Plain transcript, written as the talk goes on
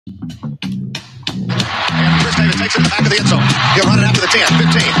And Chris Davis takes it to the back of the end zone. He'll run it after the 10,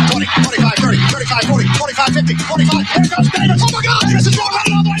 15, 20, 25, 30, 35, 40, 45, 50, 45. Here goes Davis. Oh, my God. Davis is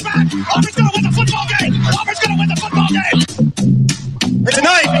running all the way back. Auburn's going to win the football game. Auburn's going to win the football game. And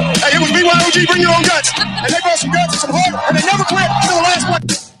tonight, hey, it was BYOG, bring your own guts. And they brought some guts and some heart, and they never quit until the last play.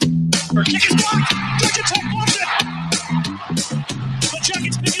 Kick is blocked. Georgia Tech wants it. The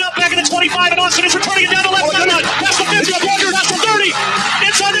Jackets picking up back at the 25, and Austin is returning it down the left sideline. That's the 50, that's the 30.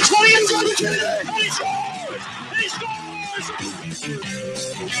 Inside the 20, inside the 10. And he scores! He scores!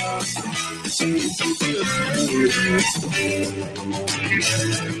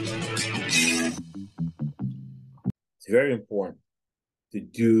 It's very important to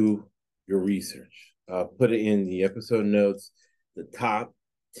do your research. Put it in the episode notes, the top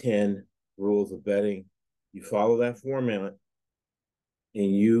 10 rules of betting. You follow that format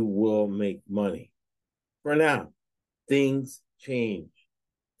and you will make money. For now, things change.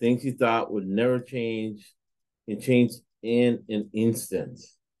 Things you thought would never change can change in an instant.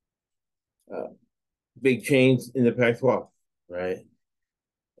 Big change in the Pac-12, right?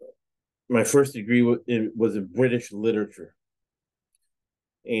 My first degree was in British literature.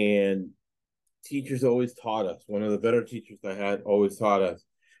 And teachers always taught us, one of the better teachers I had always taught us,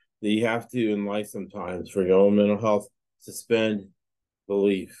 that you have to, in life sometimes, for your own mental health, suspend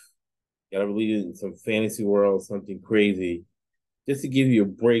belief. You got to believe in some fantasy world, something crazy, just to give you a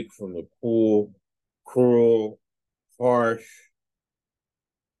break from the cool, cruel, harsh,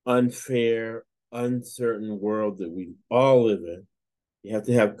 unfair, uncertain world that we all live in. You have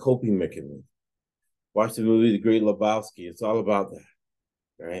to have coping mechanisms. Watch the movie The Great Lebowski. It's all about that,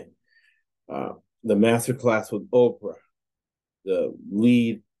 right? The master class with Oprah, the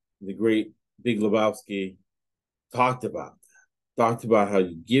lead, the great Big Lebowski, talked about how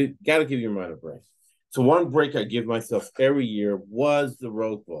you got to give your mind a break. So one break I give myself every year was the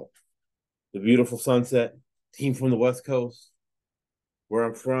Rose Bowl. The beautiful sunset, team from the West Coast, where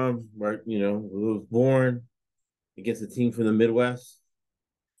I'm from, where I was born, against a team from the Midwest,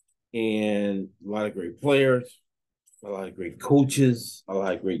 and a lot of great players, a lot of great coaches, a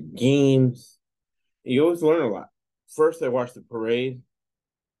lot of great games. And you always learn a lot. First, I watched the parade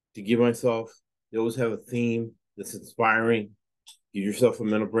to give myself. They always have a theme that's inspiring. Give yourself a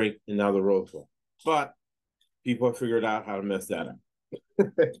mental break, and now the Rose Bowl. But people have figured out how to mess that up.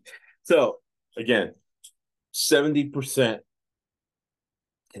 So, again, 70%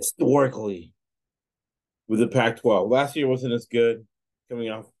 historically with the Pac-12. Last year wasn't as good coming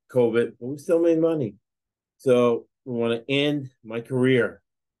off COVID, but we still made money. So we want to end my career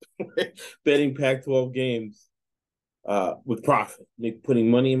betting Pac-12 games with profit,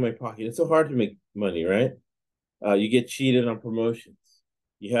 putting money in my pocket. It's so hard to make money, right? You get cheated on promotions.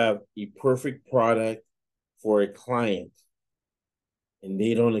 You have a perfect product for a client, and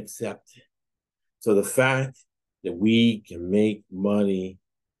they don't accept it. So the fact that we can make money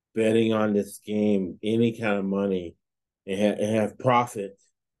betting on this game, any kind of money, and have profit,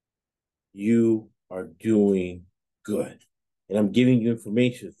 you are doing good. And I'm giving you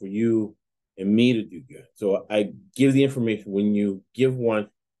information for you and me to do good. So I give the information. When you give one,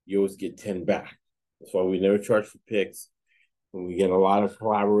 you always get 10 back. That's why we never charge for picks. When we get a lot of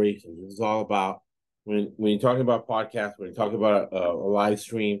collaboration, this is all about, when you're talking about podcasts, when you're talking about a live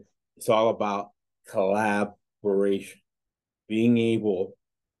stream, it's all about collaboration. Being able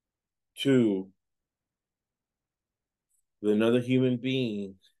to, with another human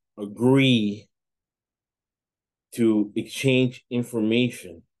being, agree to exchange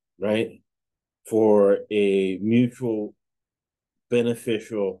information, right, for a mutual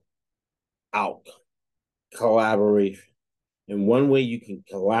beneficial outcome, collaboration. And one way you can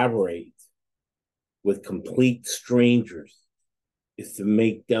collaborate with complete strangers is to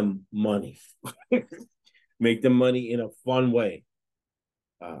make them money. Make them money in a fun way.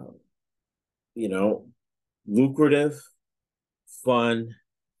 Lucrative, fun,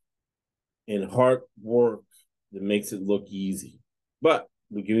 and hard work that makes it look easy. But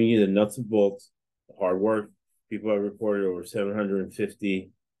we're giving you the nuts and bolts, the hard work. People have reported over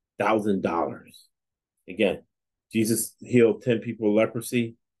 $750,000. Again, Jesus healed 10 people with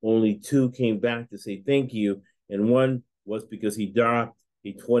leprosy. Only 2 came back to say thank you. And one was because he dropped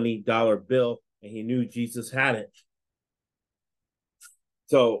a $20 bill and he knew Jesus had it.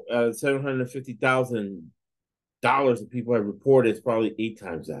 So $750,000 that people have reported is probably 8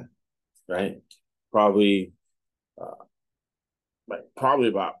 times that, right? Probably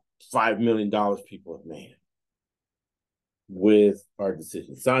about $5 million people have made with our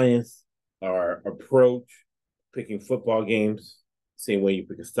decision science, our approach, picking football games, same way you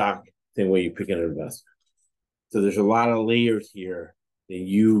pick a stock, same way you pick an investment. So there's a lot of layers here that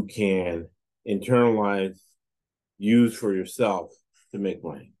you can internalize, use for yourself to make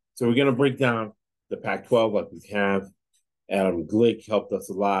money. So we're going to break down the Pac-12 like we have. Adam Glick helped us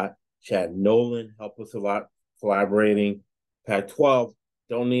a lot. Chad Nolan helped us a lot collaborating. Pac-12,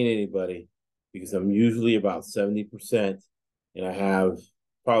 don't need anybody because I'm usually about 70%, and I have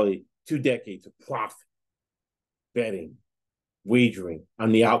probably 2 decades of profit betting, wagering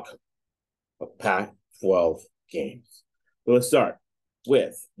on the outcome of Pac-12 games. So let's start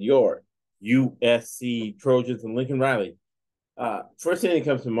with your USC Trojans and Lincoln Riley. First thing that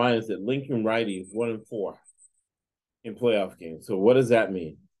comes to mind is that Lincoln Riley is 1-4 in playoff games. So what does that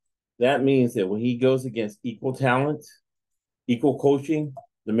mean? That means that when he goes against equal talent, equal coaching,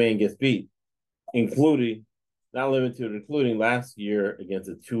 the man gets beat, including, not limited to, including last year against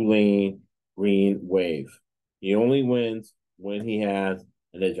the Tulane Green Wave. He only wins when he has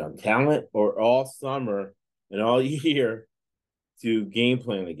an edge on talent or all summer and all year to game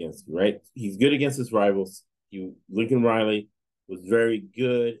plan against you, right? He's good against his rivals. Lincoln Riley was very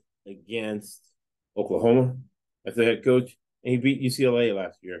good against Oklahoma as a head coach, and he beat UCLA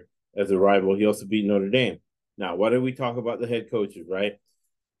last year as a rival. He also beat Notre Dame. Now, why do we talk about the head coaches, right?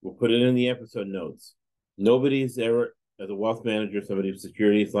 We'll put it in the episode notes. Nobody's ever, as a wealth manager, somebody with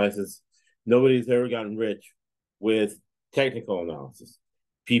securities license, nobody's ever gotten rich with technical analysis.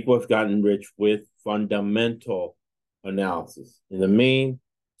 People have gotten rich with fundamental analysis. And the main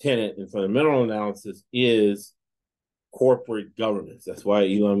tenet in fundamental analysis is corporate governance. That's why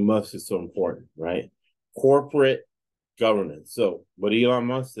Elon Musk is so important, right? Corporate governance. So what Elon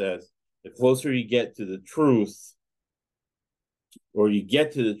Musk says, the closer you get to the truth,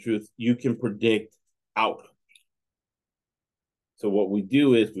 you can predict outcomes. So what we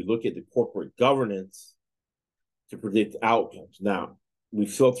do is we look at the corporate governance to predict outcomes. Now, we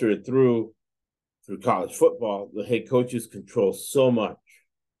filter it through college football. The head coaches control so much.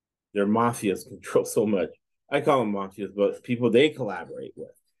 Their mafias control so much. I call them mafias, but people they collaborate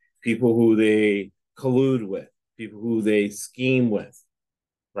with, people who they collude with, people who they scheme with,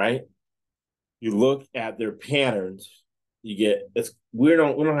 right? You look at their patterns, we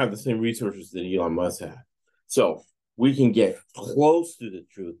don't have the same resources that Elon Musk has. So we can get close to the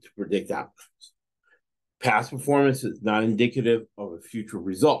truth to predict outcomes. Past performance is not indicative of a future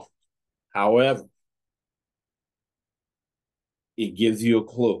result. However, it gives you a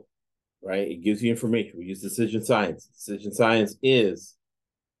clue, right? It gives you information. We use decision science. Decision science is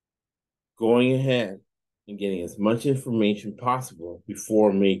going ahead and getting as much information possible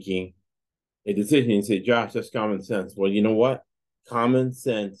before making a decision. You say, Josh, that's common sense. Well, you know what? Common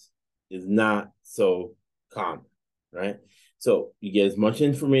sense is not so common, right? So you get as much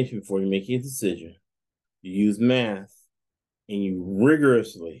information before you make a decision. You use math and you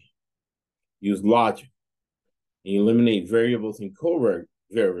rigorously use logic. And you eliminate variables and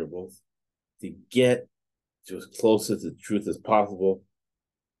co-variables to get to as close to the truth as possible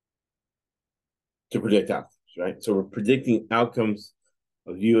to predict outcomes, right? So we're predicting outcomes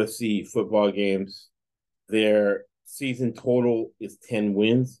of USC football games. Their season total is 10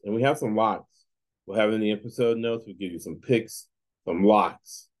 wins, and we have some locks. We'll have in the episode notes, we'll give you some picks, some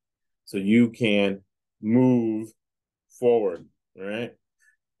locks, so you can move forward, right?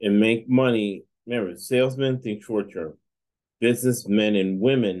 And make money. Remember, salesmen think short term. Businessmen and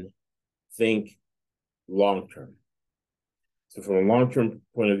women think long term. So from a long term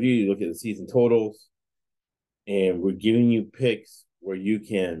point of view, you look at the season totals, and we're giving you picks where you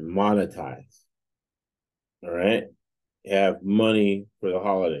can monetize. All right, have money for the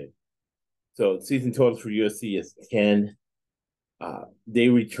holiday. So season totals for USC is 10. They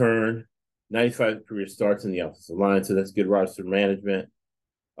return 95 career starts in the offensive line, so that's good roster management.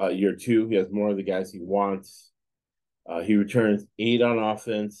 Year 2, he has more of the guys he wants. He returns 8 on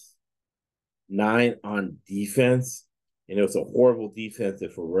offense, 9 on defense, and it was a horrible defense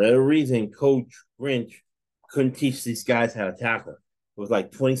that for whatever reason, Coach Grinch couldn't teach these guys how to tackle. It was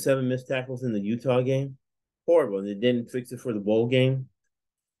like 27 missed tackles in the Utah game. Horrible. And they didn't fix it for the bowl game.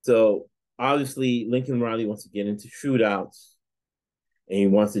 So obviously, Lincoln Riley wants to get into shootouts, and he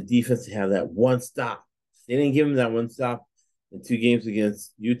wants the defense to have that one stop. They didn't give him that one stop in 2 games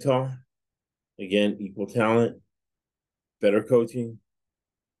against Utah. Again, equal talent, better coaching,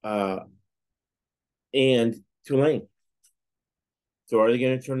 and Tulane. So are they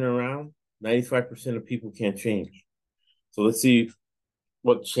going to turn it around? 95% of people can't change. So let's see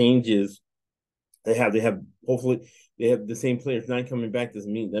what changes they have. Hopefully they have the same players. 9 coming back that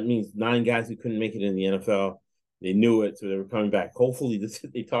means 9 guys who couldn't make it in the NFL. They knew it, so they were coming back. Hopefully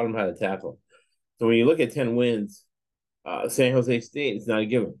they taught them how to tackle. So when you look at 10 wins, San Jose State is not a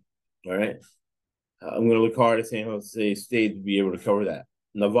given. All right. I'm going to look hard at San Jose State to be able to cover that.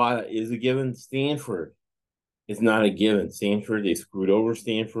 Nevada is a given. Stanford is not a given. Stanford, they screwed over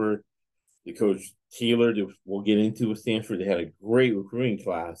Stanford. The coach Taylor, we'll get into with Stanford, they had a great recruiting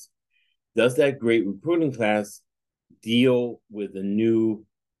class. Does that great recruiting class deal with the new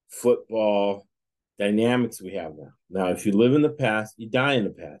football dynamics we have now? Now, if you live in the past, you die in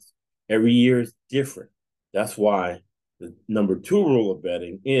the past. Every year is different. That's why the number 2 rule of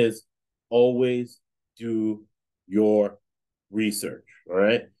betting is always do your research. All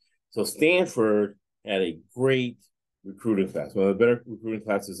right. So Stanford had a great recruiting class, one of the better recruiting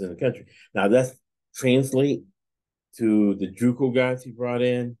classes in the country. Now that's translate to the JUCO guys he brought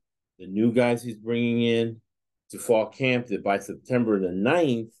in, the new guys he's bringing in to fall camp. That by September the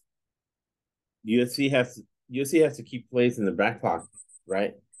 9th, USC has to keep plays in the back pocket,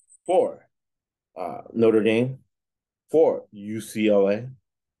 right? For Notre Dame, for UCLA,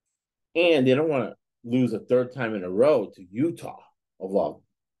 and they don't want to lose a third time in a row to Utah, of all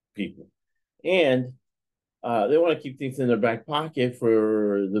people. And they want to keep things in their back pocket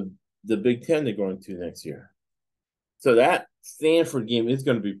for the Big Ten they're going to next year. So that Stanford game is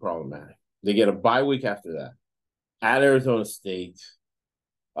going to be problematic. They get a bye week after that. At Arizona State,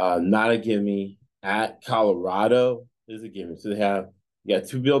 not a gimme. At Colorado is a gimme. So you got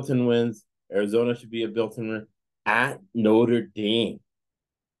 2 built-in wins. Arizona should be a built-in win. At Notre Dame,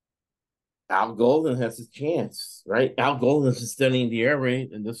 Al Golden has his chance, right? Al Golden has been studying the air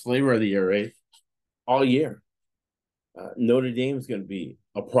raid and the flavor of the air raid all year. Notre Dame is going to be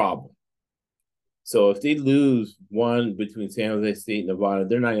a problem. So if they lose one between San Jose State and Nevada,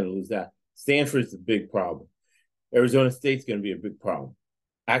 they're not going to lose that. Stanford's a big problem. Arizona State's going to be a big problem.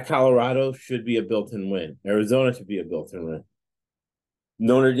 At Colorado should be a built-in win. Arizona should be a built-in win.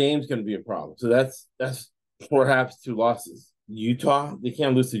 Notre Dame's going to be a problem. So that's perhaps 2 losses. Utah, they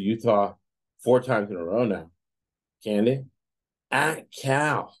can't lose to Utah 4 times in a row now, can they? At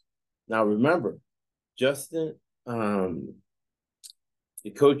Cal. Now remember, Justin, the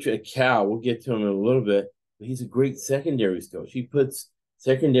coach at Cal, we'll get to him in a little bit, but he's a great secondaries coach. He puts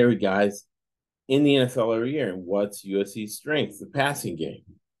secondary guys in the NFL every year. And what's USC's strength? The passing game.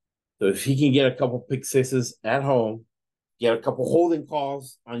 So if he can get a couple pick sixes at home, get a couple holding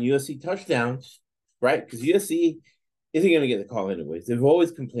calls on USC touchdowns, right? Because USC isn't going to get the call anyways. They've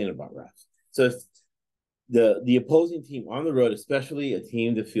always complained about refs. So if the opposing team on the road, especially a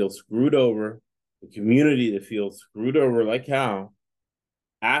team that feels screwed over, the community that feels screwed over like Cal,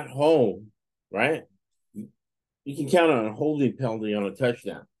 at home, right? You can count on a holding penalty on a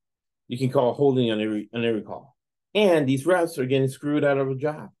touchdown. You can call holding on every call. And these refs are getting screwed out of a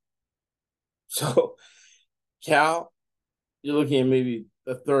job. So Cal, you're looking at maybe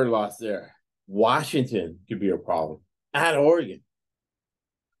a 3rd loss there. Washington could be a problem. At Oregon.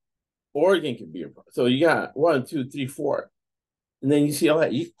 Oregon could be a problem. So you got 1, 2, 3, 4. And then you see all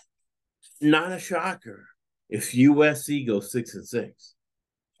that. Not a shocker if USC goes 6-6.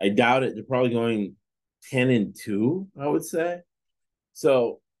 I doubt it. They're probably going 10-2, I would say.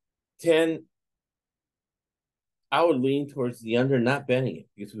 So 10, I would lean towards the under, not betting it,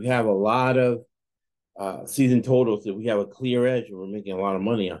 because we have a lot of season totals that we have a clear edge and we're making a lot of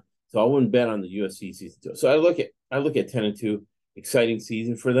money on. So I wouldn't bet on the USC season total. So I look at 10-2, exciting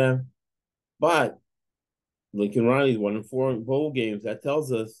season for them. But Lincoln Riley's 1-4 in bowl games. That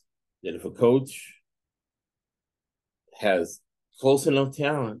tells us that if a coach has close enough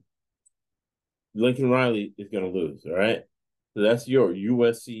talent, Lincoln Riley is going to lose. All right. So that's your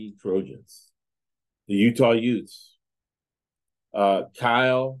USC Trojans. The Utah Utes.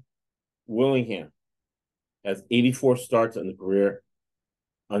 Kyle Willingham has 84 starts on the career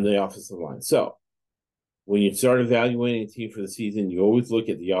on the offensive line. So when you start evaluating a team for the season, you always look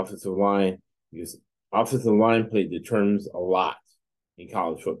at the offensive line, because offensive line play determines a lot in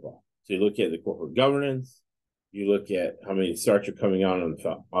college football. So you look at the corporate governance, you look at how many starts are coming out on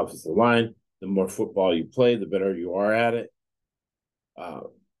the offensive line. The more football you play, the better you are at it.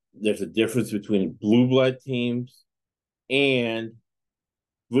 There's a difference between blue blood teams and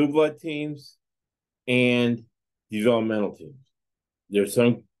developmental teams. There's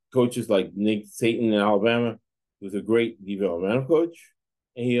some coaches like Nick Saban in Alabama, who's a great developmental coach,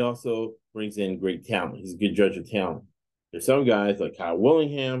 and he also brings in great talent. He's a good judge of talent. There's some guys like Kyle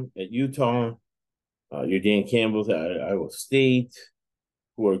Willingham at Utah, your Dan Campbell's at Iowa State,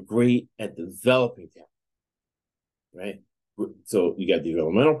 who are great at developing talent, right? So you got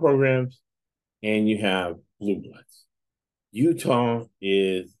developmental programs and you have blue bloods. Utah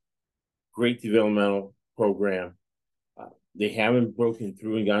is great developmental program. They haven't broken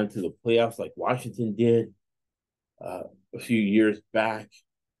through and gotten to the playoffs like Washington did a few years back.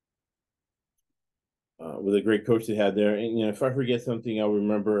 with a great coach they had there. And if I forget something, I'll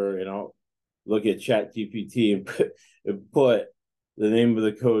remember and I'll look at Chat GPT and put the name of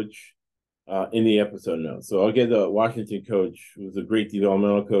the coach in the episode notes. So I'll get the Washington coach, who was a great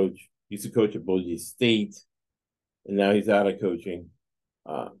developmental coach. He used to coach at Boise State, and now he's out of coaching.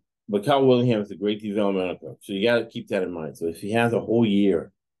 But Cal Willingham is a great developmental coach, so you got to keep that in mind. So if he has a whole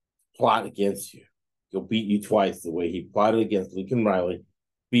year plot against you, he'll beat you twice the way he plotted against Lincoln Riley,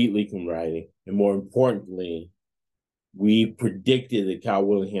 beat Lincoln Riley, and more importantly, we predicted that Cal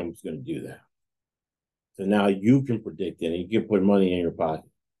Willingham was going to do that. So now you can predict it, and you can put money in your pocket.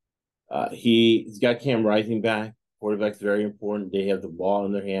 He's got Cam Rising back. Quarterback's very important. They have the ball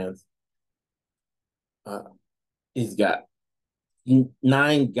in their hands. He's got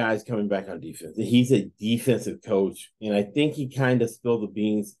 9 guys coming back on defense. He's a defensive coach, and I think he kind of spilled the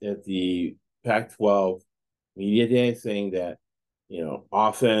beans at the Pac-12 media day, saying that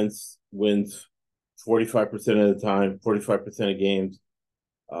offense wins 45% of the time, 45% of games.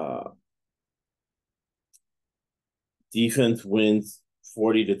 Defense wins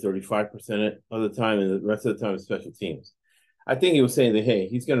 40 to 35% of the time, and the rest of the time is special teams. I think he was saying that, hey,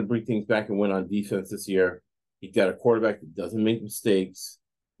 he's going to bring things back and win on defense this year. He's got a quarterback that doesn't make mistakes,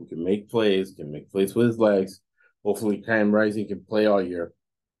 who can make plays with his legs. Hopefully, Cam Rising can play all year.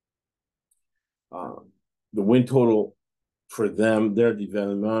 The win total for them, their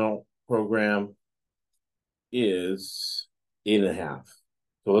developmental program, is 8.5.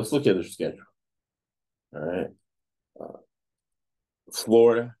 So let's look at their schedule. All right.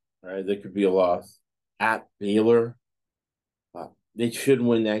 Florida, all right, that could be a loss. At Baylor, they should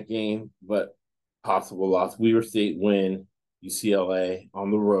win that game, but possible loss. Weaver State win. UCLA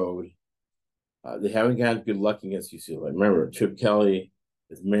on the road. They haven't got good luck against UCLA. Remember, Chip Kelly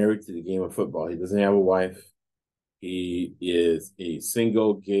is married to the game of football. He doesn't have a wife. He is a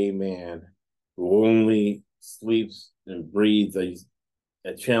single gay man who only sleeps and breathes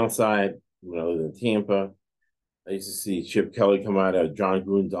at Channelside, in Tampa. I used to see Chip Kelly come out of John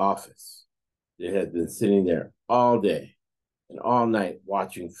Gruden's office. They had been sitting there all day and all night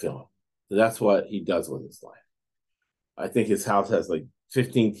watching film. So that's what he does with his life. I think his house has like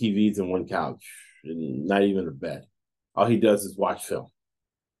 15 TVs and 1 couch and not even a bed. All he does is watch film.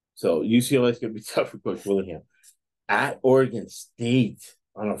 So UCLA is going to be tough for Coach Willingham. At Oregon State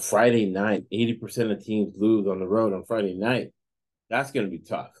on a Friday night, 80% of teams lose on the road on Friday night. That's going to be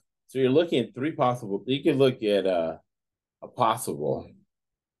tough. So you're looking at 3 possible. You could look at a possible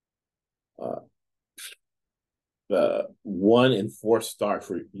 1-4 start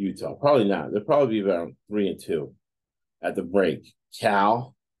for Utah. Probably not. They'll probably be around 3-2 at the break.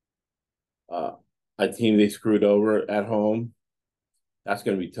 Cal, a team they screwed over at home. That's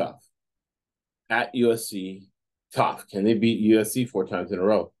going to be tough. At USC, tough. Can they beat USC 4 times in a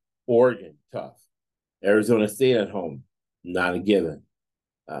row? Oregon, tough. Arizona State at home, not a given.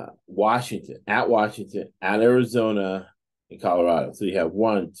 Washington, at Arizona, and Colorado. So you have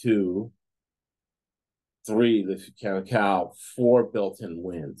 1, 2, 3, if you count Cal, 4 built-in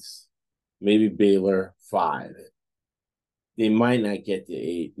wins. Maybe Baylor, 5. They might not get to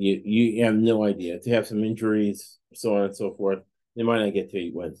 8. You have no idea. If they have some injuries, so on and so forth, they might not get to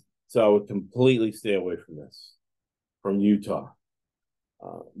 8 wins. So I would completely stay away from this, from Utah.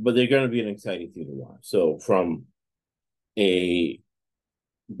 But they're going to be an exciting team to watch. So from a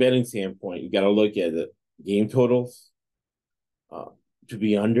betting standpoint, you got to look at the game totals to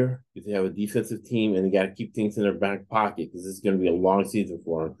be under, because they have a defensive team and they got to keep things in their back pocket because this is going to be a long season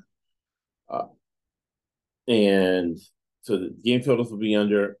for them. And so the game totals will be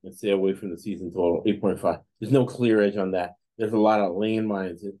under and stay away from the season total, 8.5. There's no clear edge on that. There's a lot of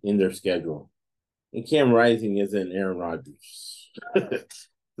landmines in their schedule. And Cam Rising isn't Aaron Rodgers, to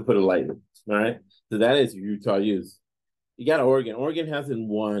put it lightly. All right. So that is Utah Utes. You got Oregon. Oregon hasn't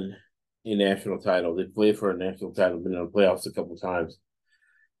won a national title. They played for a national title, been in the playoffs a couple times.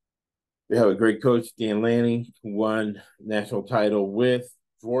 They have a great coach, Dan Lanning, who won national title with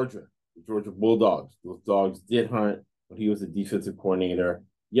Georgia, the Georgia Bulldogs. Those dogs did hunt when he was the defensive coordinator.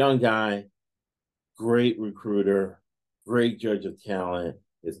 Young guy, great recruiter, great judge of talent,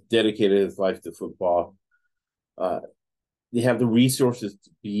 has dedicated his life to football. They have the resources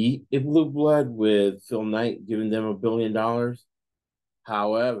to be a blue blood with Phil Knight giving them $1 billion.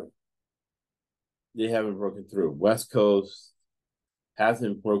 However, they haven't broken through. West Coast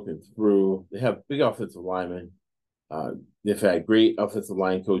hasn't broken through. They have big offensive linemen. They've had great offensive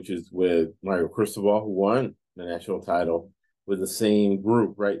line coaches with Mario Cristobal, who won the national title with the same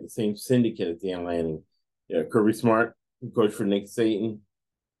group, right? The same syndicate as Dan Lanning. Yeah, Kirby Smart, who coached for Nick Saban.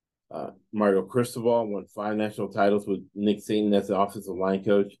 Mario Cristobal won 5 national titles with Nick Saban as the offensive line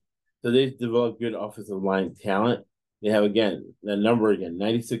coach. So they've developed good offensive line talent. They have, again, the number again,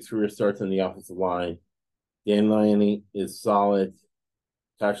 96 career starts on the offensive line. Dan Lanning is solid.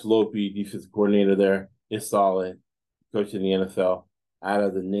 Josh Lopi, defensive coordinator there, is solid. Coach in the NFL, out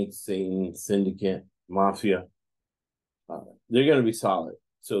of the Nick Satan syndicate mafia. They're going to be solid.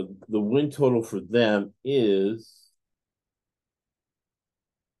 So the win total for them is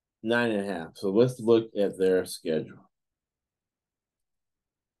 9.5. So let's look at their schedule.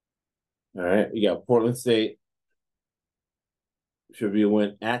 All right, you got Portland State. Should be a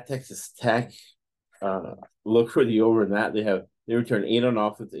win at Texas Tech. Look for the over in that. They return 8 on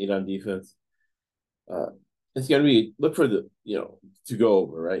offense, 8 on defense. It's gonna be look for the to go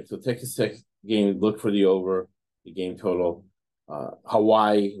over, right? So Texas Tech game, look for the over, the game total.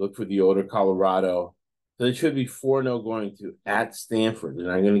 Hawaii, look for the over. Colorado. So they should be 4-0 going to at Stanford. They're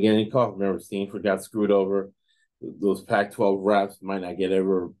not going to get any calls. Remember, Stanford got screwed over. Those Pac-12 reps might not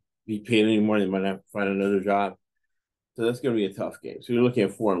be paid anymore. They might have to find another job. So that's going to be a tough game. So you're looking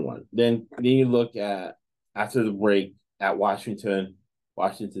at 4-1. Then you look at after the break at Washington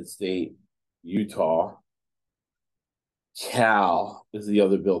State, Utah, Cal is the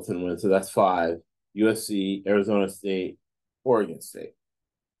other built-in win. So that's 5. USC, Arizona State, Oregon State.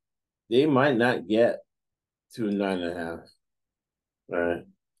 They might not get to 9.5. All right.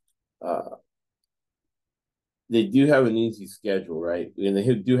 They do have an easy schedule, right? And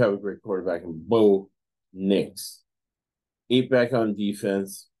they do have a great quarterback in Bo Nix. 8 back on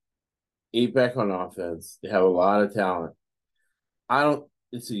defense, 8 back on offense. They have a lot of talent.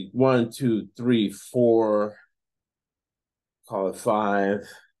 Let's see, 1, 2, 3, 4, call it 5,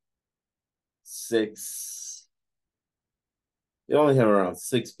 6. They only have around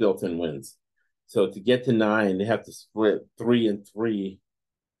 6 built-in wins. So to get to 9, they have to split 3 and 3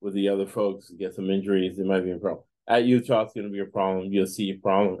 with the other folks and get some injuries. It might be a problem. At Utah, it's going to be a problem. USC, a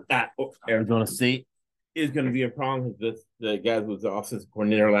problem. At Arizona State is going to be a problem. The guy who was the offensive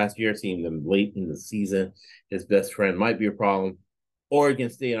coordinator last year, seeing them late in the season, his best friend might be a problem. Oregon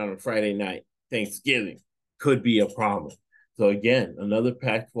State on a Friday night, Thanksgiving, could be a problem. So again, another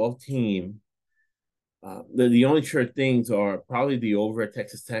Pac-12 team. The only sure things are probably the over at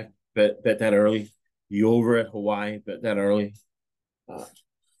Texas Tech, bet that early. The over at Hawaii, bet that early.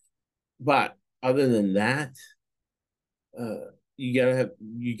 But other than that, you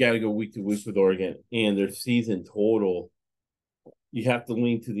gotta go week to week with Oregon, and their season total, you have to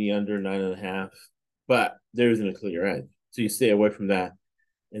lean to the under 9.5, but there isn't a clear edge, so you stay away from that,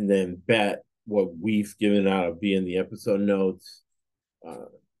 and then bet what we've given out of being the episode notes.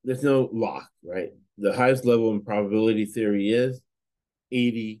 There's no lock, right? The highest level in probability theory is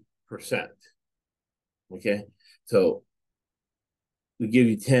 80%. Okay, so we give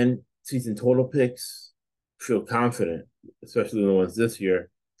you 10 season total picks. Feel confident, especially the ones this year,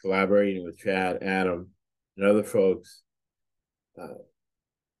 collaborating with Chad, Adam, and other folks.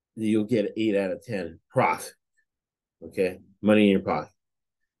 You'll get 8 out of 10 profit. Okay, money in your pocket.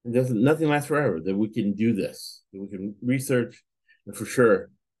 And nothing lasts forever. That we can do this. That we can research, and for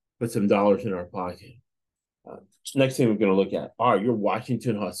sure, put some dollars in our pocket. Next thing we're going to look at are your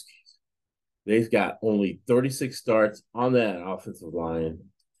Washington Huskies. They've got only 36 starts on that offensive line.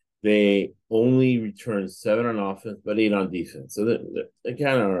 They only return 7 on offense, but 8 on defense. So they're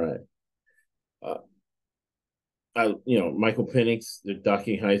kind of all right. Michael Penix, they're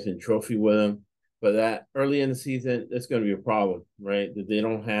ducking Heisman Trophy with him. But that early in the season, that's going to be a problem, right? That they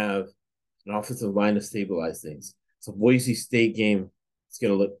don't have an offensive line to stabilize things. So Boise State game,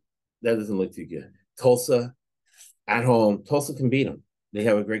 that doesn't look too good. Tulsa at home, Tulsa can beat them. They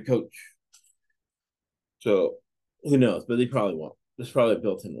have a great coach. So who knows? But they probably won't. There's probably a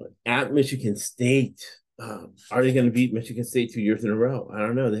built-in one. At Michigan State, are they going to beat Michigan State 2 years in a row? I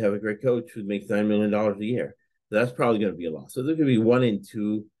don't know. They have a great coach who makes $9 million a year. So that's probably going to be a loss. So they're going to be 1 and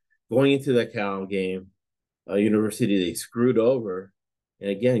 2 going into that Cal game. University they screwed over.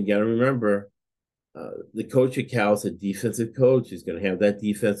 And again, you got to remember, the coach at Cal is a defensive coach. He's going to have that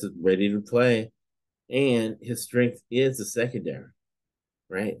defense ready to play. And his strength is the secondary,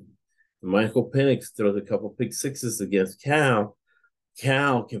 right? Michael Penix throws a couple pick sixes against Cal.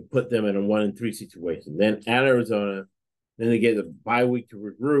 Cal can put them in a 1 and 3 situation. Then at Arizona, then they get a bye week to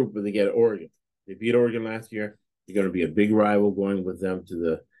regroup, but they get Oregon. They beat Oregon last year. They're going to be a big rival going with them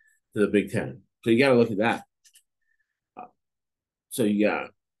to the Big Ten. So you got to look at that.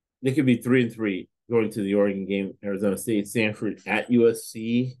 They could be 3 and 3 going to the Oregon game, Arizona State, Stanford at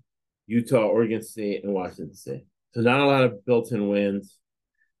USC, Utah, Oregon State, and Washington State. So not a lot of built-in wins.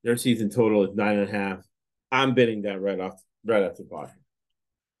 Their season total is 9.5. I'm betting that right off the bottom.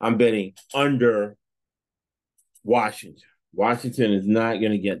 I'm betting under Washington. Washington is not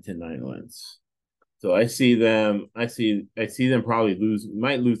going to get to 9 wins. So I see them. I see them probably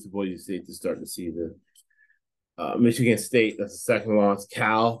might lose to Boise State to start the season. Michigan State, that's the second loss.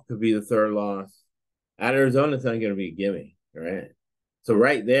 Cal could be the third loss. At Arizona, it's not going to be a gimme, right? So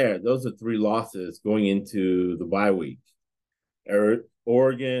right there, those are 3 losses going into the bye week.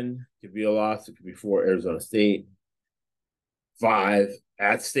 Oregon could be a loss. It could be 4. Arizona State 5.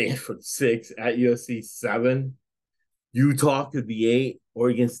 At Stanford 6. At USC 7. Utah could be 8.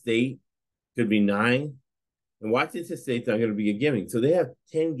 Oregon State could be 9. And Washington State's not going to be a gimme. So they have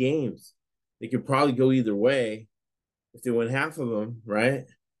 10 games. They could probably go either way. If they win half of them, right?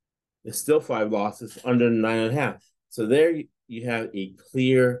 There's still 5 losses under 9.5. So there you have a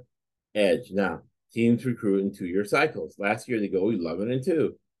clear edge. Now, teams recruit in 2-year cycles. Last year they go 11-2.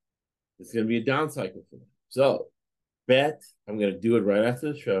 It's going to be a down cycle for them. So I'm going to do it right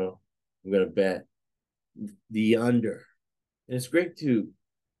after the show. I'm going to bet the under. And it's great the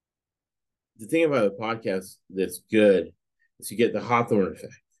thing about the podcast that's good is you get the Hawthorne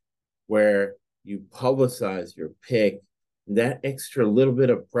effect, where you publicize your pick. That extra little bit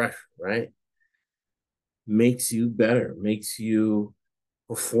of pressure, right, makes you better, makes you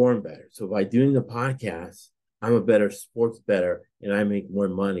perform better. So by doing the podcast, I'm a better sports bettor and I make more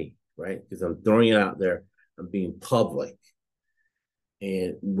money, right? Because I'm throwing it out there. I'm being public.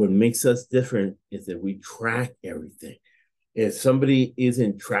 And what makes us different is that we track everything. If somebody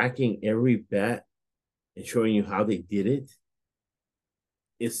isn't tracking every bet and showing you how they did it,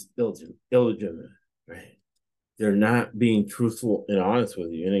 it's illegitimate, right? They're not being truthful and honest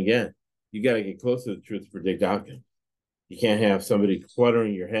with you. And again, you got to get close to the truth to predict outcomes. You can't have somebody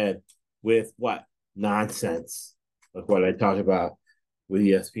cluttering your head with what? Nonsense, like what I talked about with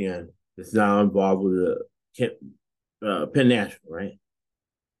ESPN. It's now involved with the Penn National, right?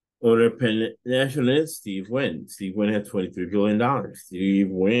 Owner of Penn National is Steve Wynn. Steve Wynn had $23 billion. Steve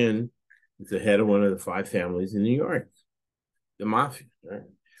Wynn is the head of one of the 5 families in New York, the mafia, right?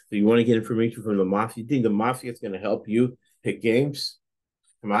 So you want to get information from the mafia? You think the mafia is going to help you pick games?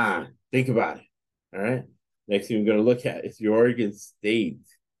 Come on, think about it. All right. Next thing we're going to look at is the Oregon State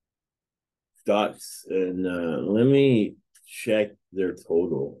Ducks. And let me check their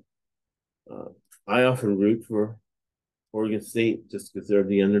total. I often root for Oregon State just because they're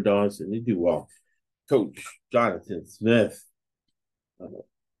the underdogs and they do well. Coach Jonathan Smith,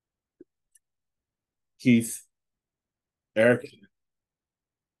 Keith Eric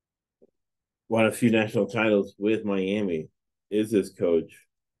won a few national titles with Miami, is his coach.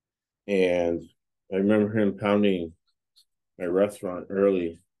 And I remember him pounding my restaurant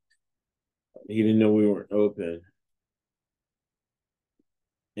early. He didn't know we weren't open.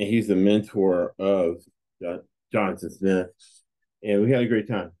 And he's the mentor of Jonathan Smith. And we had a great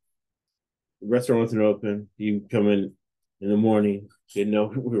time. The restaurant wasn't open. He would come in the morning, didn't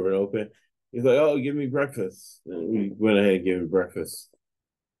know we were open. He's like, "Oh, give me breakfast." And we went ahead and gave him breakfast.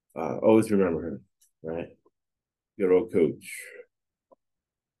 Always remember him, right? Good old coach.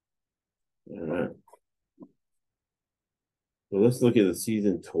 All right. So let's look at the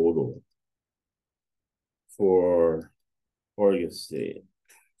season total for Oregon State.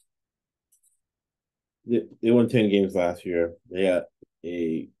 They won 10 games last year. They got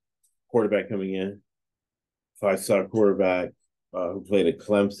a quarterback coming in, 5-star quarterback who played at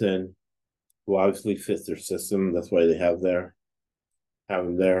Clemson, who obviously fits their system. That's why they have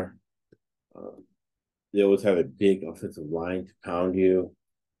him there. They always have a big offensive line to pound you.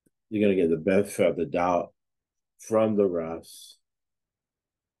 You're going to get the benefit of the doubt from the refs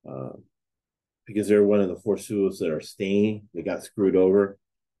because they're one of the 4 schools that are staying. They got screwed over.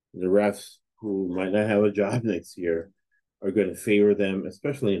 The refs, who might not have a job next year, are going to favor them,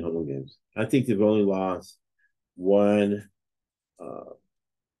 especially in home games. I think they've only lost one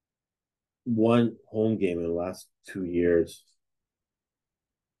home game in the last 2 years.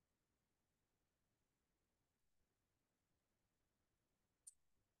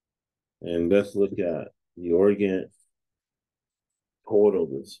 And let's look at the Oregon total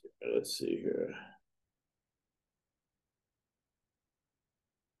this year. Let's see here.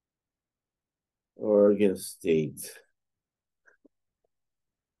 Oregon State.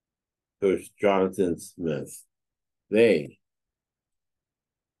 Coach Jonathan Smith. They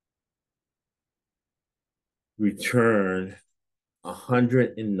return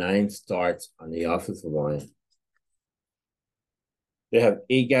 109 starts on the offensive line. They have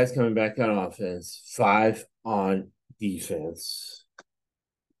 8 guys coming back on offense, 5 on defense.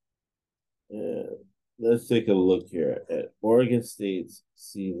 And let's take a look here at Oregon State's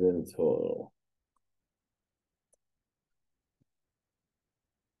season total.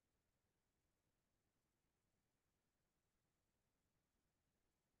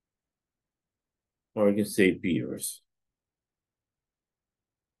 Oregon State Beavers.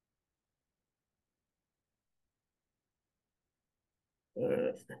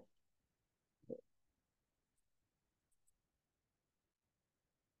 Uh,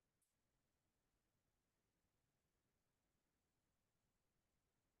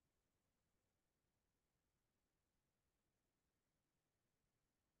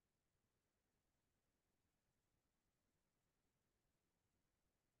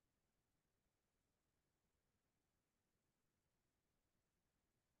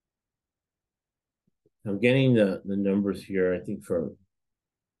 I'm getting the numbers here, I think, from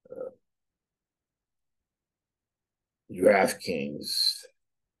DraftKings.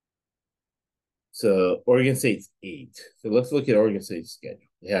 So Oregon State's 8. So let's look at Oregon State's schedule.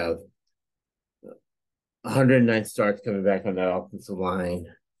 They have 109 starts coming back on that offensive line.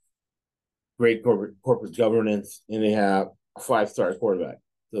 Great corporate governance, and they have a 5-star quarterback.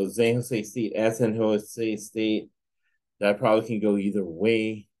 So San Jose State at San Jose State, that probably can go either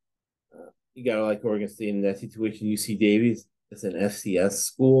way. You gotta like Oregon State in that situation. UC Davis, it's an FCS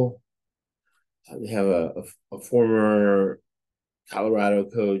school. They have a former Colorado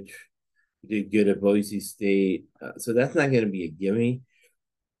coach who did good at Boise State, so that's not going to be a gimme,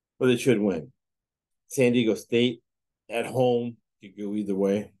 but it should win. San Diego State at home could go either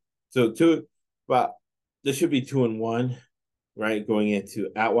way. So but this should be 2-1, right? Going into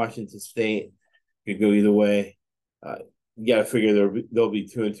at Washington State could go either way. You got to figure they'll be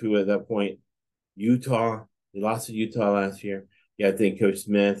 2-2 at that point. Utah, they lost to Utah last year. You got to think Coach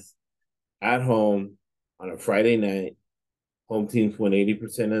Smith at home on a Friday night. Home teams win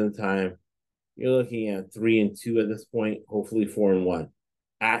 80% of the time. You're looking at 3-2 at this point, hopefully 4-1.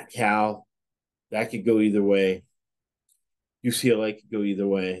 At Cal, that could go either way. UCLA could go either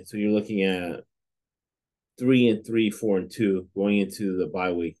way. So you're looking at 3-3, 4-2 going into the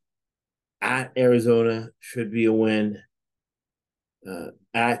bye week. At Arizona should be a win.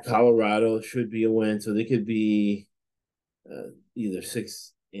 At Colorado should be a win. So they could be either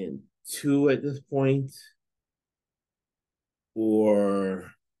 6-2 at this point,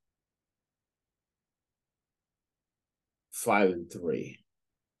 or 5-3.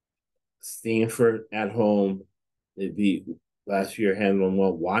 Stanford at home, they beat last year, handling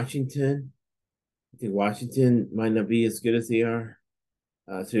well. Washington, I think Washington might not be as good as they are.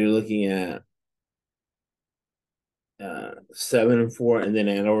 So you're looking at 7-4, and then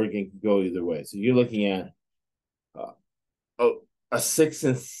at Oregon can go either way. So you're looking at a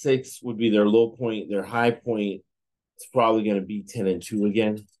 6-6 would be their low point. Their high point is probably going to be 10-2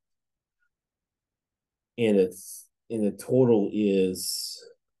 again, and the total is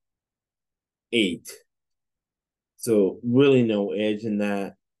 8. So really no edge in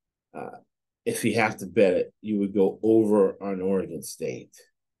that. If you have to bet it, you would go over on Oregon State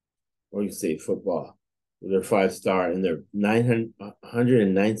football with their 5-star and their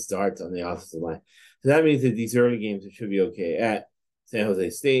 109 starts on the offensive line. So that means that these early games, it should be okay. At San Jose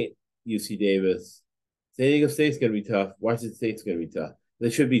State, UC Davis, San Diego State's going to be tough. Washington State's going to be tough.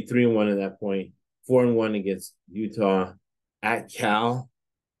 They should be 3-1 at that point. 4-1 against Utah. At Cal,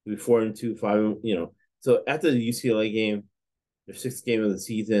 be 4-2, 5. So after the UCLA game, their 6th game of the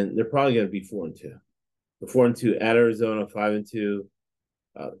season, they're probably going to be 4-2. The 4-2 at Arizona, 5-2.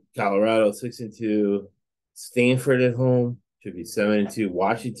 Colorado, 6-2. Stanford at home should be 7-2.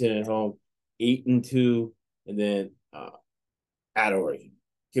 Washington at home, 8-2, and then at Oregon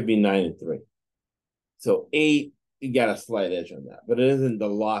could be 9-3. So 8, you got a slight edge on that, but it isn't the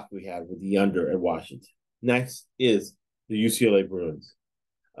lock we had with the under at Washington. Next is the UCLA Bruins.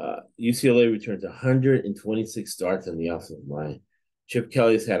 UCLA returns 126 starts on the offensive line. Chip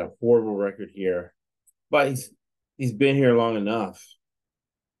Kelly's had a horrible record here, but he's been here long enough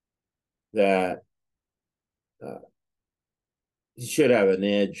that he should have an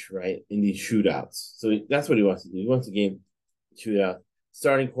edge, right, in these shootouts. So that's what he wants to do. He wants a game shootout.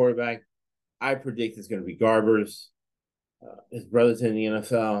 Starting quarterback, I predict it's going to be Garbers. His brother's in the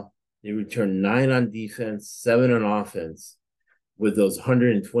NFL. They return 9 on defense, 7 on offense, with those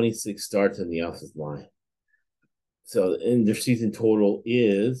 126 starts on the offensive line. So, and their season total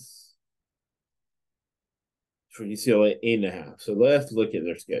is, for UCLA, 8.5. So let's look at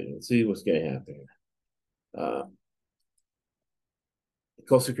their schedule and see what's going to happen.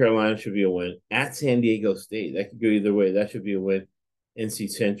 Coastal Carolina should be a win. At San Diego State, that could go either way. That should be a win. NC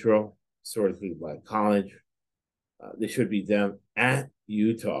Central, sort of like college. They should be down. At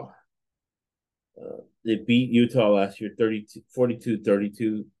Utah. They beat Utah last year,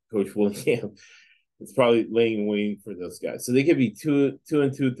 42-32. Coach William. It's probably laying waiting for those guys. So they could be 2-2,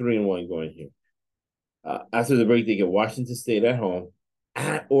 3-1 going here. After the break, they get Washington State at home.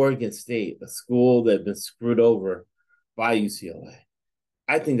 at Oregon State, a school that's been screwed over by UCLA.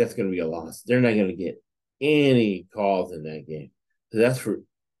 I think that's going to be a loss. They're not going to get any calls in that game. So that's for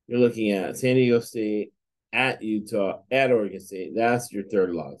you're looking at San Diego State, at Utah, at Oregon State. That's your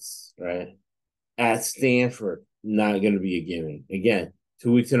third loss, right? At Stanford, not going to be a gimme. Again,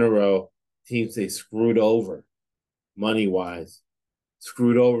 2 weeks in a row, teams they screwed over money wise,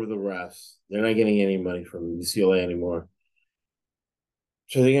 screwed over the refs. They're not getting any money from UCLA anymore.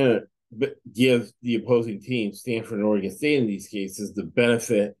 So they're going to give the opposing team, Stanford and Oregon State in these cases, the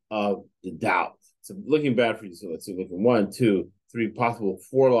benefit of the doubt. So looking bad for UCLA. So looking 1, 2, 3, possible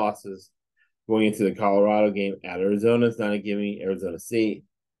 4 losses going into the Colorado game. At Arizona, it's not a gimme. Arizona State.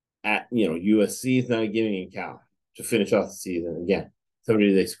 At USC is not a gimme, in Cal to finish off the season. Again,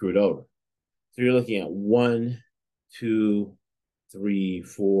 somebody they screwed over. So you're looking at 1, 2, 3,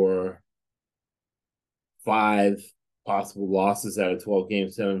 4, 5 possible losses out of 12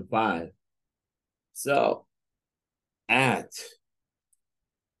 games, 7-5. So at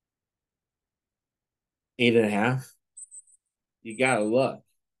 8.5, you gotta look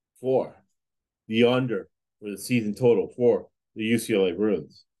for the under for the season total for the UCLA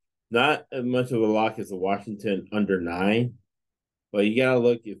Bruins. Not as much of a lock as the Washington under 9, but you gotta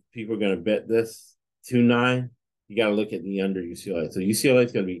look if people are gonna bet this to 9. You gotta look at the under UCLA. So UCLA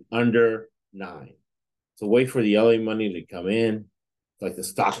is gonna be under 9. So wait for the LA money to come in, like the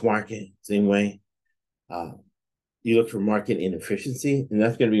stock market, same way. You look for market inefficiency, and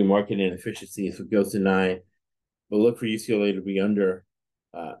that's going to be market inefficiency if it goes to 9. But look for UCLA to be under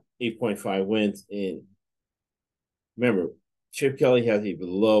 8.5 wins. And remember, Chip Kelly has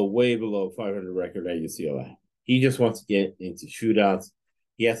a way below 500 record at UCLA. He just wants to get into shootouts.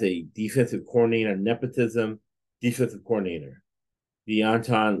 He has a defensive coordinator, nepotism defensive coordinator,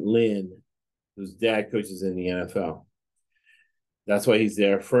 Deonton Lynn, whose dad coaches in the NFL. That's why he's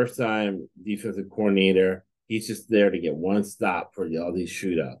there. First time defensive coordinator. He's just there to get one stop for all these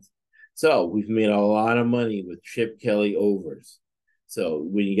shootouts. So we've made a lot of money with Chip Kelly overs. So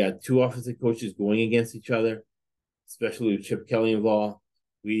when you got 2 offensive coaches going against each other, especially with Chip Kelly involved,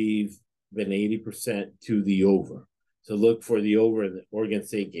 we've been 80% to the over. So look for the over in the Oregon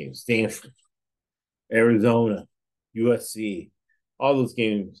State game, Stanford, Arizona, USC. All those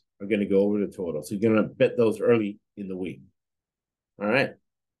games are going to go over the total. So you're going to bet those early in the week. All right.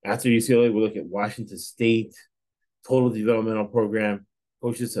 After UCLA, we'll look at Washington State, total developmental program.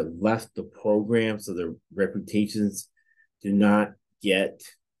 Coaches have left the program, so their reputations do not get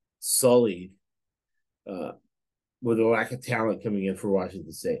sullied with a lack of talent coming in for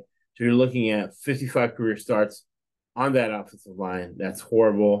Washington State. So you're looking at 55 career starts on that offensive line. That's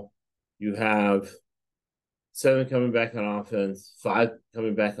horrible. You have 7 coming back on offense, 5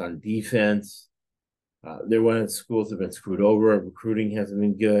 coming back on defense. They're one of the schools that have been screwed over. Recruiting hasn't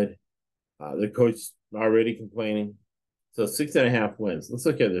been good. Their coach already complaining. So 6.5 wins. Let's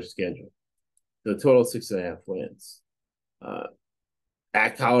look at their schedule. The total 6.5 wins.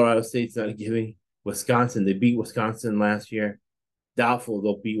 At Colorado State's not a gimme. Wisconsin, they beat Wisconsin last year. Doubtful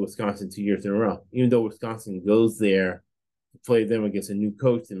they'll beat Wisconsin 2 years in a row. Even though Wisconsin goes there to play them against a new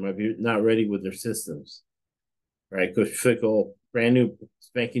coach and might be not ready with their systems. Right? Coach Fickle, brand new,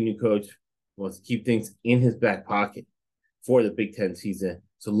 spanking new coach, wants to keep things in his back pocket for the Big Ten season.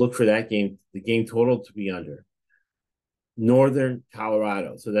 So look for that game, the game total to be under. Northern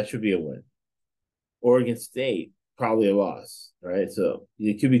Colorado, so that should be a win. Oregon State, probably a loss, right? So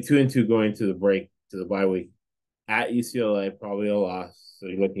it could be 2-2 going to the break, to the bye week. At UCLA, probably a loss. So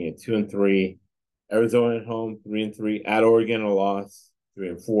you're looking at 2-3. Arizona at home, 3-3. At Oregon, a loss,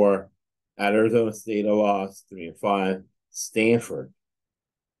 3-4. At Arizona State, a loss, 3-5. Stanford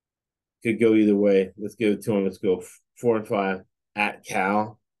could go either way. Let's give it to them. Let's go 4-5. At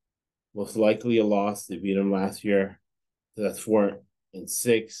Cal, most likely a loss. They beat them last year. So that's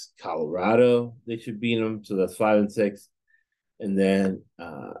 4-6. Colorado, they should beat them. So that's 5-6. And then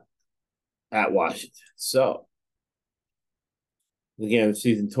at Washington. So again, the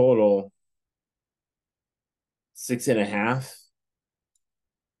season total 6.5.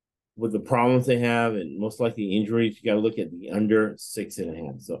 With the problems they have and most likely injuries, you got to look at the under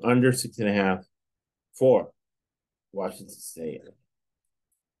 6.5. So under 6.5 for Washington State.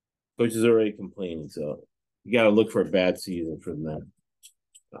 Coach is already complaining, so you got to look for a bad season for them.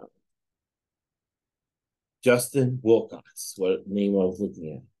 Justin Wilcox, what name I was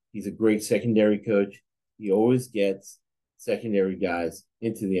looking at. He's a great secondary coach. He always gets secondary guys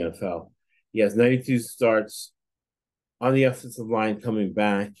into the NFL. He has 92 starts on the offensive line coming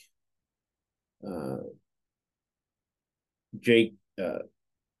back. Jake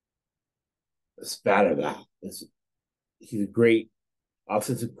Spatterback. He's a great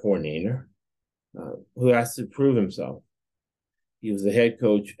offensive coordinator who has to prove himself. He was the head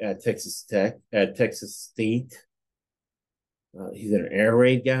coach at Texas State. He's an air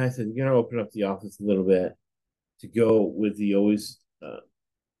raid guy, so you're going to open up the offense a little bit to go with the always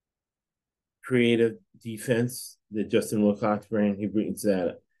creative defense that Justin Wilcox ran. He brings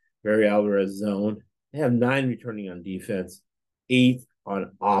that Barry Alvarez zone. They have 9 returning on defense, 8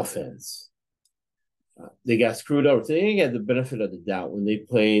 on offense. They got screwed over. So they didn't get the benefit of the doubt when they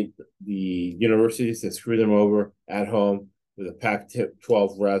played the universities that screwed them over at home with the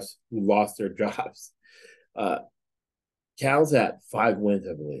Pac-12 refs who lost their jobs. Cal's at 5 wins,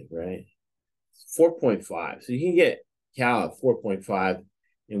 I believe, right? 4.5. So you can get Cal at 4.5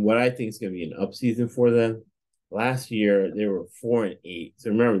 in what I think is going to be an up season for them. Last year, they were 4-8. So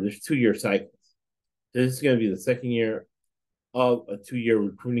remember, there's 2-year cycles. This is going to be the second year of a 2-year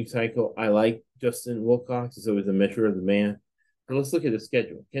recruiting cycle. I like Justin Wilcox. It's always a measure of the man. But let's look at the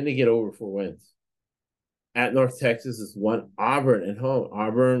schedule. Can they get over 4 wins? At North Texas is 1. Auburn at home.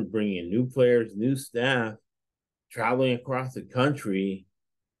 Auburn bringing in new players, new staff, traveling across the country.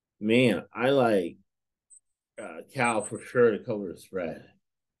 Man, I like Cal for sure to cover the spread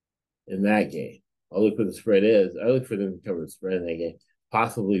in that game. I'll look what the spread is. I look for them to cover the spread in that game,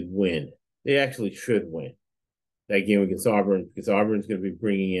 possibly win. They actually should win that game against Auburn because Auburn's going to be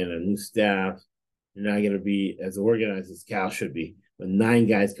bringing in a new staff. They're not going to be as organized as Cal should be, with 9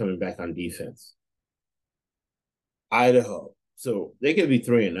 guys coming back on defense. Idaho. So they could be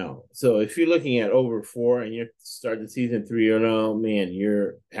 3-0. So if you're looking at over 4 and you're starting the season 3-0, man,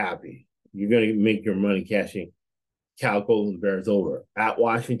 you're happy. You're going to make your money cashing Cal Golden Bears over. At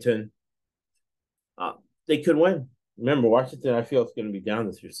Washington, they could win. Remember, Washington, I feel, is going to be down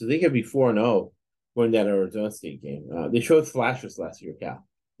this year. So they could be 4-0 winning that Arizona State game. They showed flashes last year, Cal.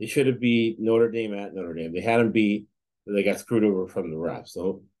 They should have beat Notre Dame at Notre Dame. They had them beat, but they got screwed over from the refs.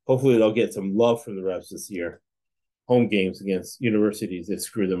 So hopefully they'll get some love from the refs this year. Home games against universities that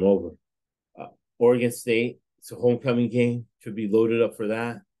screw them over. Oregon State, it's a homecoming game. Should be loaded up for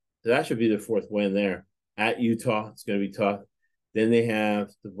that. So that should be their 4th win there. At Utah, it's going to be tough. Then they have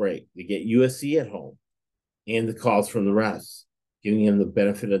the break. They get USC at home and the calls from the refs, giving them the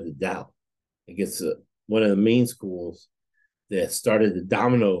benefit of the doubt against one of the main schools that started the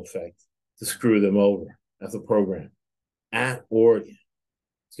domino effect to screw them over as a program. At Oregon,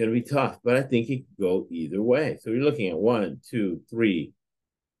 it's going to be tough, but I think it could go either way. So you're looking at 1, 2, 3,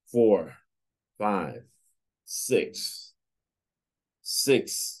 4, 5, 6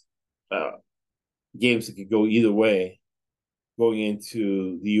 games that could go either way going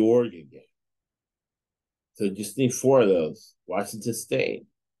into the Oregon game. So just need 4 of those. Washington State.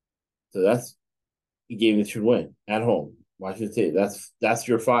 So that's a game that should win at home. Washington State. That's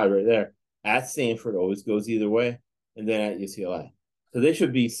your 5 right there. At Stanford always goes either way, and then at UCLA. So they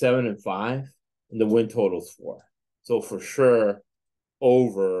should be 7-5, and the win total's 4. So for sure,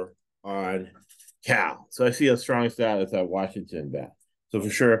 over on Cal. So I see a strong stat at Washington bet. So for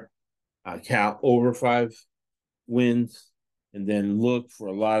sure, Cal over 5 wins, and then look for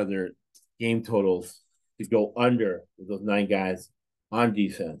a lot of their game totals to go under with those 9 guys on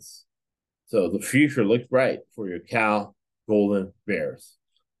defense. So the future looks bright for your Cal Golden Bears.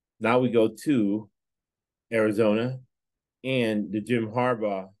 Now we go to Arizona and the Jim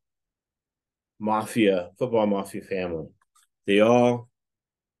Harbaugh football mafia family. They all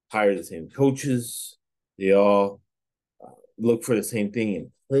hire the same coaches. They all look for the same thing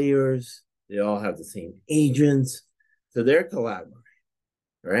in players. They all have the same agents. So they're collaborating,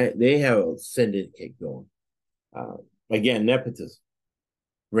 right? They have a syndicate going. Again, nepotism.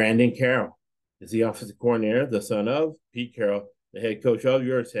 Brandon Carroll is the offensive coordinator, the son of Pete Carroll, the head coach of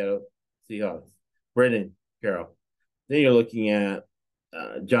your Seahawks. Brandon Carroll. Then you're looking at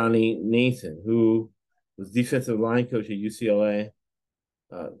Johnny Nason, who was defensive line coach at UCLA,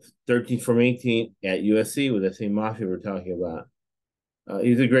 13 from 18 at USC with that same mafia we're talking about.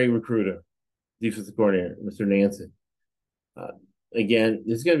 He's a great recruiter, defensive coordinator, Mr. Nansen. Again,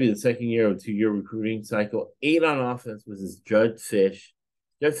 this is going to be the second year of a 2-year recruiting cycle. 8 on offense was his Judd Fish.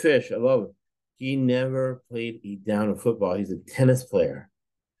 Judd Fish, I love him. He never played a down of football. He's a tennis player.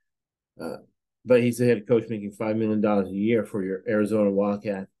 But he's the head coach making $5 million a year for your Arizona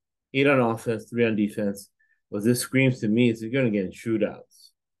Wildcat. 8 on offense, 3 on defense. What this screams to me is they're going to get in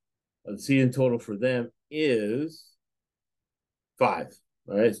shootouts. The season total for them is 5.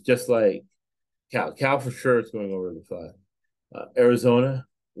 All right, it's just like Cal. Cal for sure is going over the 5. Arizona,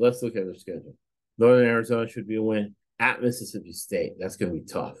 let's look at their schedule. Northern Arizona should be a win. At Mississippi State, that's going to be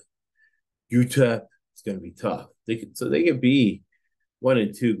tough. UTEP, it's going to be tough. They could be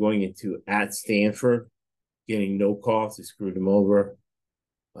 1-2 going into at Stanford, getting no calls. They screwed them over.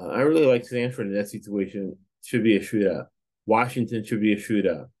 I really like Stanford in that situation. Should be a shootout. Washington should be a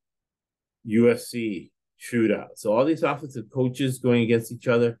shootout. USC shootout. So all these offensive coaches going against each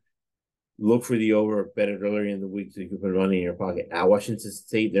other, look for the over, bet it earlier in the week so you can put money in your pocket. At Washington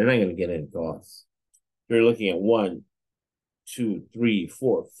State, they're not going to get any calls. They're looking at 1, 2, 3,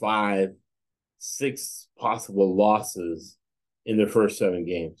 4, 5, 6 possible losses in their first 7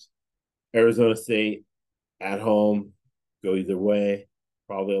 games. Arizona State at home, go either way,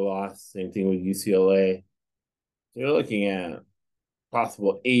 probably a loss. Same thing with UCLA. They're looking at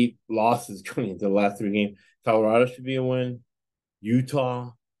possible 8 losses going into the last 3 games. Colorado should be a win.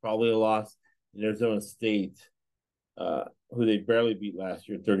 Utah, probably a loss. And Arizona State, who they barely beat last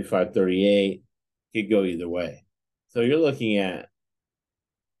year, 35-38, could go either way. So you're looking at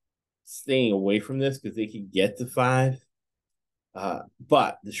staying away from this because they could get to 5.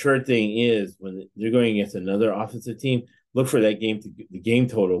 But the sure thing is when they're going against another offensive team, look for that the game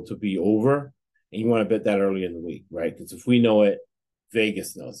total to be over, and you want to bet that early in the week, right? Because if we know it,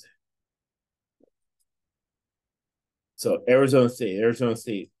 Vegas knows it. So Arizona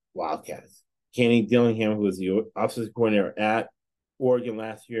State Wildcats. Kenny Dillingham, who was the offensive coordinator at Oregon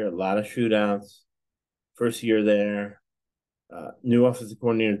last year, a lot of shootouts. First year there. New offensive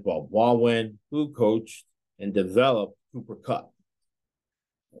coordinator Bob Baldwin, who coached and developed Cooper Kupp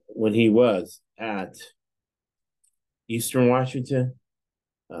when he was at Eastern Washington.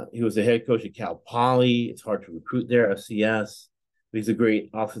 He was the head coach at Cal Poly. It's hard to recruit there, FCS. But he's a great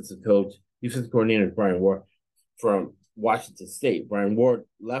offensive coach. Defensive coordinator is Brian Ward from Washington State. Brian Ward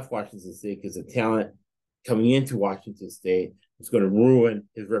left Washington State because the talent coming into Washington State was going to ruin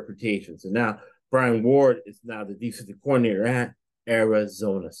his reputation. So now Brian Ward is now the defensive coordinator at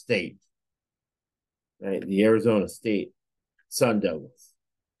Arizona State. Right? The Arizona State Sun Devils.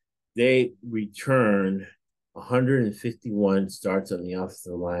 They returned 151 starts on the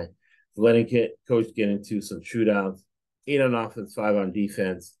offensive line, letting coach get into some shootouts, 8 on offense, 5 on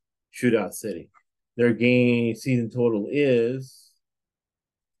defense, shootout city. Their game season total is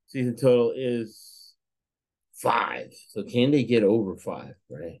 5. So can they get over 5,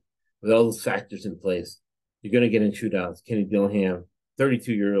 right? With all those factors in place, you're going to get in shootouts. Kenny Dillingham,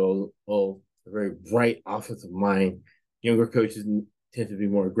 32-year-old, a very bright offensive mind. Younger coaches tend to be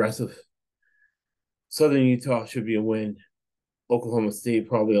more aggressive. Southern Utah should be a win. Oklahoma State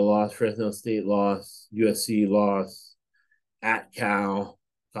probably a loss. Fresno State loss. USC loss. At Cal,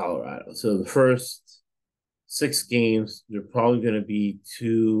 Colorado. So the first 6 games, they're probably going to be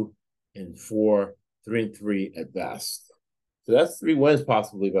 2-4, 3-3 at best. So that's 3 wins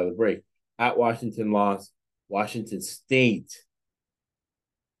possibly by the break. At Washington loss. Washington State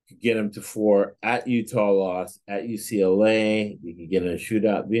could get them to 4. At Utah loss. At UCLA, you can get in a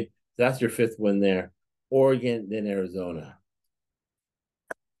shootout. That's your 5th win there. Oregon, then Arizona.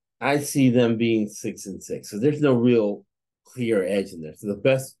 I see them being 6-6. So there's no real clear edge in there. So the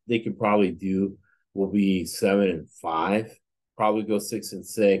best they could probably do will be 7-5. Probably go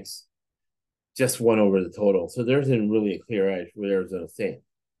 6-6. Just 1 over the total. So there isn't really a clear edge with Arizona State.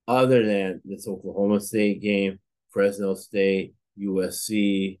 Other than this Oklahoma State game, Fresno State,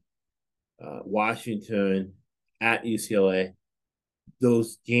 USC, Washington, at UCLA,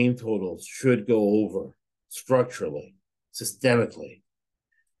 those game totals should go over structurally, systemically.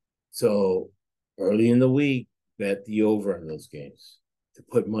 So early in the week, bet the over in those games to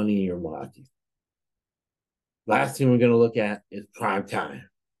put money in your pocket. Last thing we're going to look at is prime time.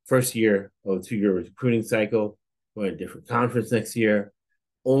 First year of a 2-year recruiting cycle. Going to a different conference next year.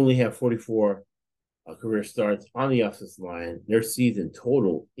 Only have 44 career starts on the offensive line. Their season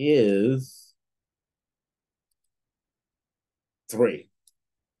total is 3.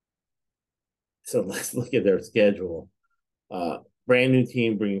 So let's look at their schedule. Brand new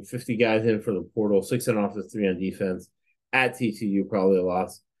team, bringing 50 guys in for the portal, 6 on offense, 3 on defense. At TCU, probably a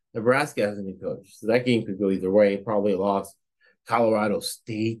loss. Nebraska has a new coach, so that game could go either way. Probably a loss. Colorado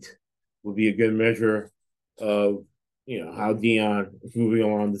State would be a good measure of how Dion is moving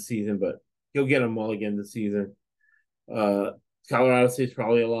along the season, but he'll get a mulligan this season. Colorado State's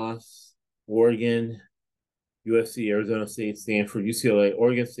probably a loss. Oregon, USC, Arizona State, Stanford, UCLA,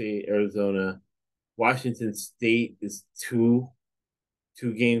 Oregon State, Arizona. Washington State is 2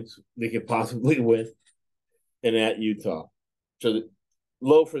 games they could possibly win, and at Utah. So the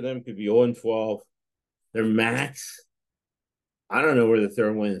low for them could be 0-12. Their max, I don't know where the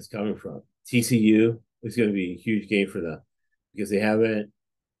 3rd win is coming from. TCU is going to be a huge game for them because they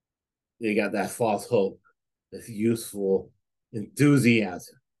got that false hope, this youthful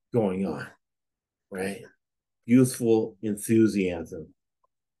enthusiasm going on, right? Youthful enthusiasm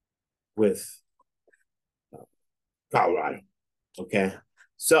with Colorado, okay?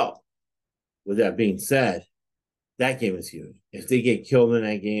 So, with that being said, that game is huge. If they get killed in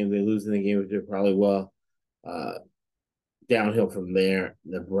that game, they lose in the game, which they probably will. Downhill from there.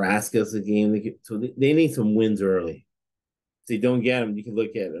 Nebraska's a game. So they need some wins early. If they don't get them, you can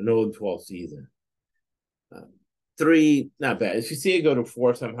look at an 0-12 season. 3, not bad. If you see it go to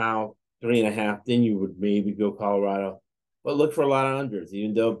 4 somehow, 3.5, then you would maybe go Colorado. But look for a lot of unders,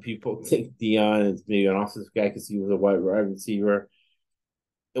 even though people think Dion is maybe an offensive guy because he was a wide receiver.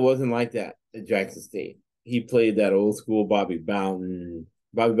 It wasn't like that at Jackson State. He played that old school Bobby Bowden.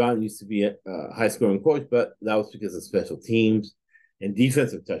 Bobby Bowden used to be a high scoring coach, but that was because of special teams and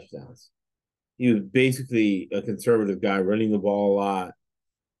defensive touchdowns. He was basically a conservative guy running the ball a lot.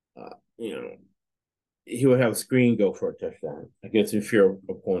 He would have a screen go for a touchdown against inferior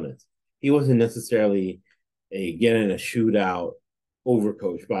opponents. He wasn't necessarily get in a shootout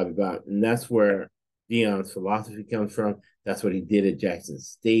overcoach Bobby Bowden. And that's where Dion's philosophy comes from. That's what he did at Jackson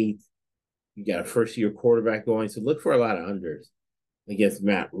State. You got a first-year quarterback going, so look for a lot of unders against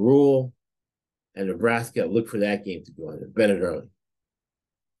Matt Rule and Nebraska. Look for that game to go in. Bet it early.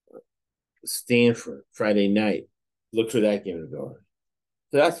 Stanford, Friday night. Look for that game to go in.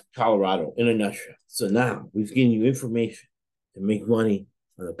 So that's Colorado in a nutshell. So now we've given you information to make money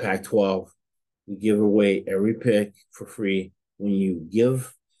on the Pac-12. We give away every pick for free. When you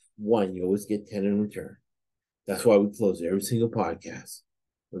give one, you always get 10 in return. That's why we close every single podcast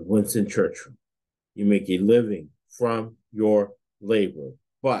with Winston Churchill. You make a living from your labor,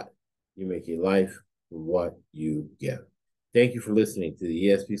 but you make a life from what you give. Thank you for listening to the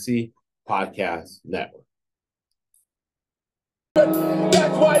ESPC Podcast Network.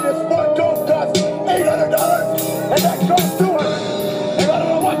 That's why this sport don't cost $800 and that costs $200. And I don't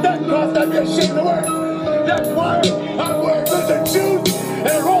know what that costs. I'd be ashamed of the word. That's why